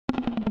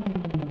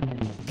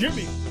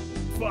Gimme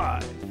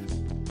 5.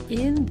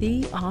 In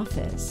the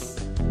office.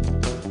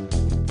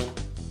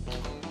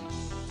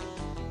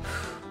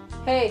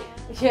 Hey,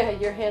 yeah,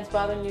 your hands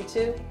bothering you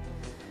too?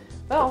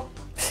 Well,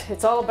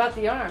 it's all about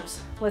the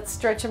arms. Let's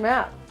stretch them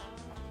out.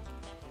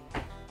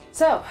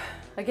 So,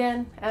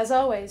 again, as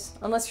always,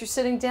 unless you're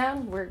sitting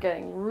down, we're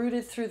getting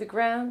rooted through the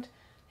ground,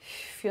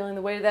 feeling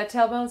the weight of that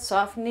tailbone,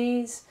 soft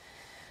knees,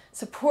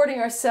 supporting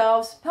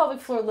ourselves, pelvic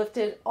floor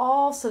lifted,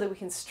 all so that we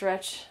can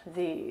stretch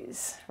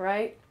these,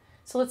 right?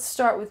 So let's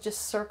start with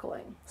just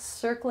circling.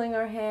 Circling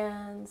our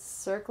hands,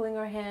 circling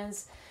our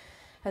hands.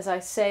 As I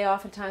say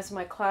oftentimes in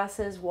my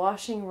classes,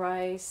 washing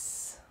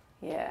rice.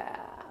 Yeah,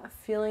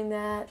 feeling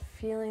that,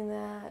 feeling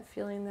that,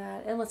 feeling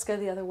that. And let's go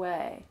the other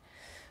way.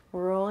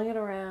 Rolling it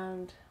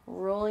around,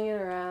 rolling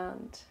it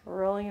around,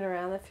 rolling it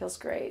around. That feels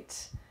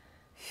great.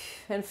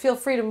 And feel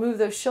free to move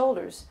those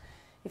shoulders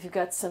if you've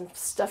got some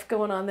stuff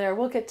going on there.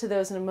 We'll get to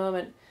those in a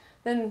moment.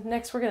 Then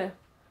next we're going to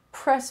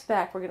press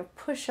back. We're going to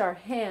push our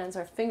hands,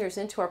 our fingers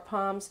into our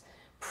palms,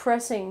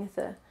 pressing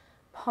the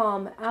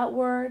palm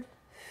outward.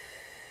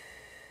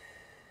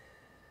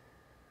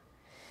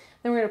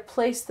 Then we're going to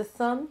place the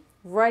thumb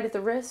right at the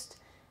wrist,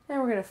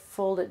 and we're going to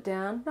fold it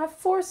down. Not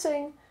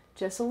forcing,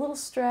 just a little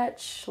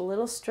stretch, a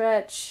little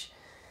stretch.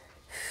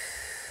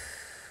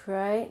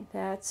 Right?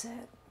 That's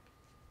it.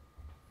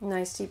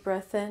 Nice deep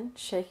breath in,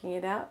 shaking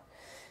it out.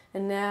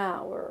 And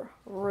now we're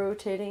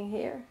rotating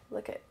here.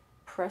 Look at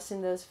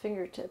pressing those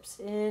fingertips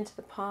into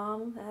the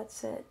palm.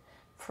 That's it.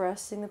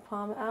 Pressing the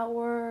palm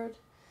outward.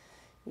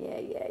 Yeah,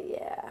 yeah,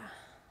 yeah.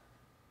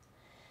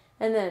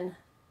 And then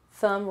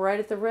thumb right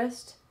at the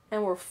wrist,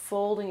 and we're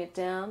folding it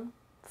down,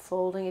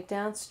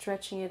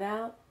 stretching it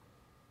out.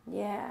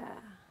 Yeah,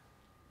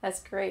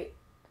 that's great.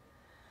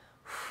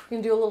 You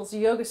can do a little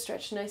yoga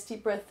stretch. Nice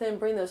deep breath in.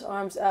 Bring those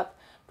arms up.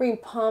 Bring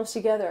palms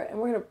together, and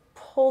we're going to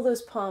pull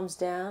those palms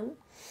down,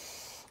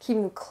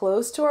 keeping them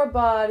close to our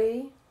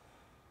body.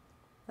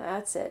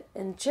 That's it.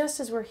 And just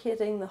as we're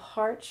hitting the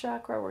heart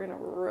chakra, we're going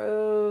to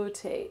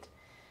rotate.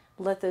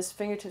 Let those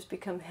fingertips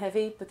become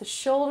heavy, but the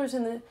shoulders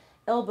and the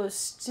elbows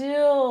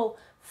still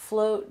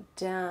float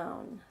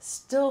down.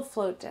 Still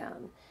float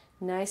down.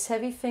 Nice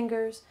heavy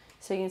fingers.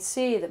 So you can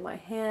see that my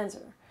hands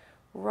are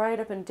right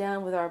up and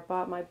down with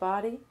my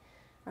body.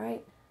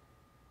 Right?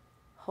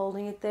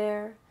 Holding it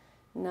there.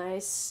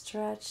 Nice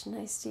stretch.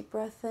 Nice deep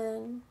breath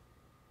in.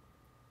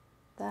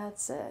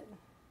 That's it.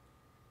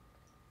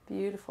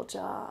 Beautiful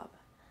job.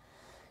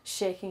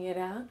 Shaking it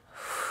out.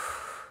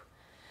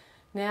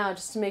 Now,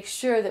 just to make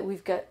sure that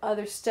we've got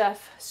other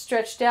stuff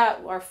stretched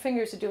out, our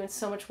fingers are doing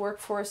so much work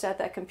for us at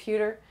that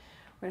computer.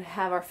 We're going to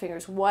have our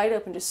fingers wide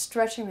open, just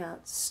stretch them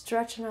out,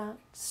 stretch them out,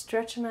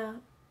 stretch them out.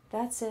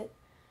 That's it.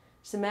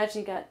 Just imagine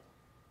you got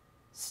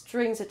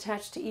strings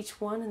attached to each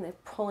one and they're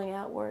pulling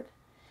outward.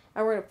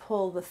 And we're going to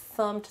pull the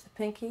thumb to the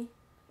pinky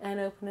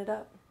and open it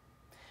up.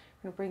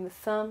 We're going to bring the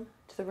thumb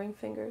to the ring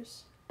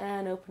fingers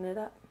and open it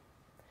up.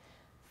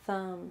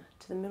 Thumb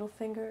to the middle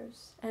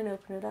fingers and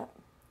open it up.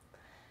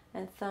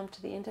 And thumb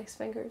to the index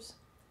fingers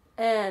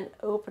and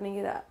opening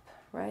it up,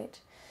 right?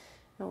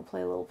 And we'll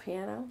play a little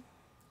piano.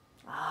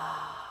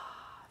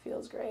 Ah,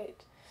 feels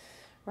great,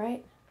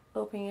 right?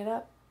 Opening it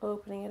up,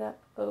 opening it up,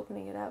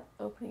 opening it up,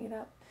 opening it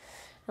up.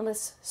 And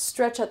let's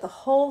stretch out the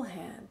whole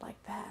hand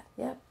like that.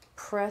 Yep,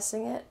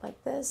 pressing it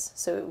like this.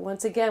 So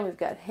once again, we've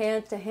got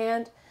hand to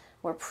hand.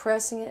 We're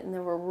pressing it and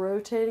then we're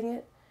rotating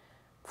it,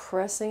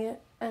 pressing it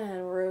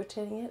and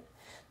rotating it.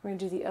 We're going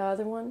to do the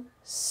other one,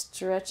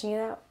 stretching it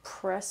out,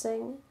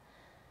 pressing.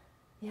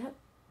 Yep.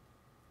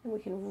 And we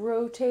can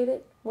rotate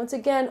it. Once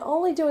again,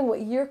 only doing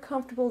what you're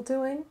comfortable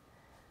doing.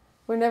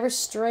 We're never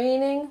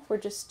straining. We're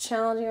just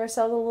challenging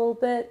ourselves a little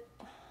bit.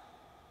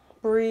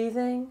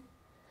 Breathing.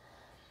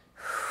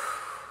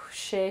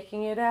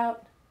 Shaking it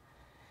out.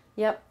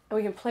 Yep. And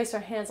we can place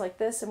our hands like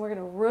this, and we're going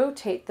to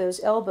rotate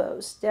those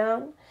elbows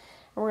down, and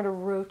we're going to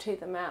rotate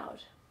them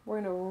out.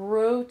 We're going to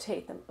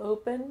rotate them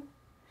open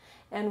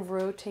and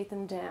rotate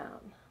them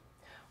down.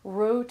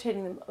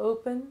 Rotating them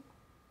open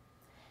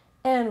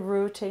and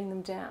rotating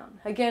them down.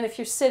 Again, if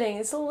you're sitting,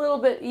 it's a little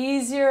bit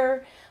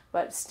easier,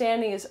 but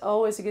standing is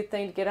always a good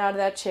thing to get out of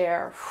that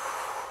chair.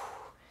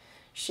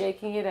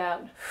 Shaking it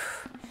out.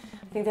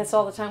 I think that's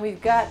all the time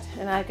we've got,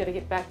 and I've got to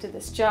get back to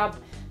this job.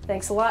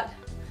 Thanks a lot.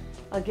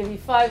 I'll give you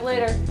 5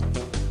 later.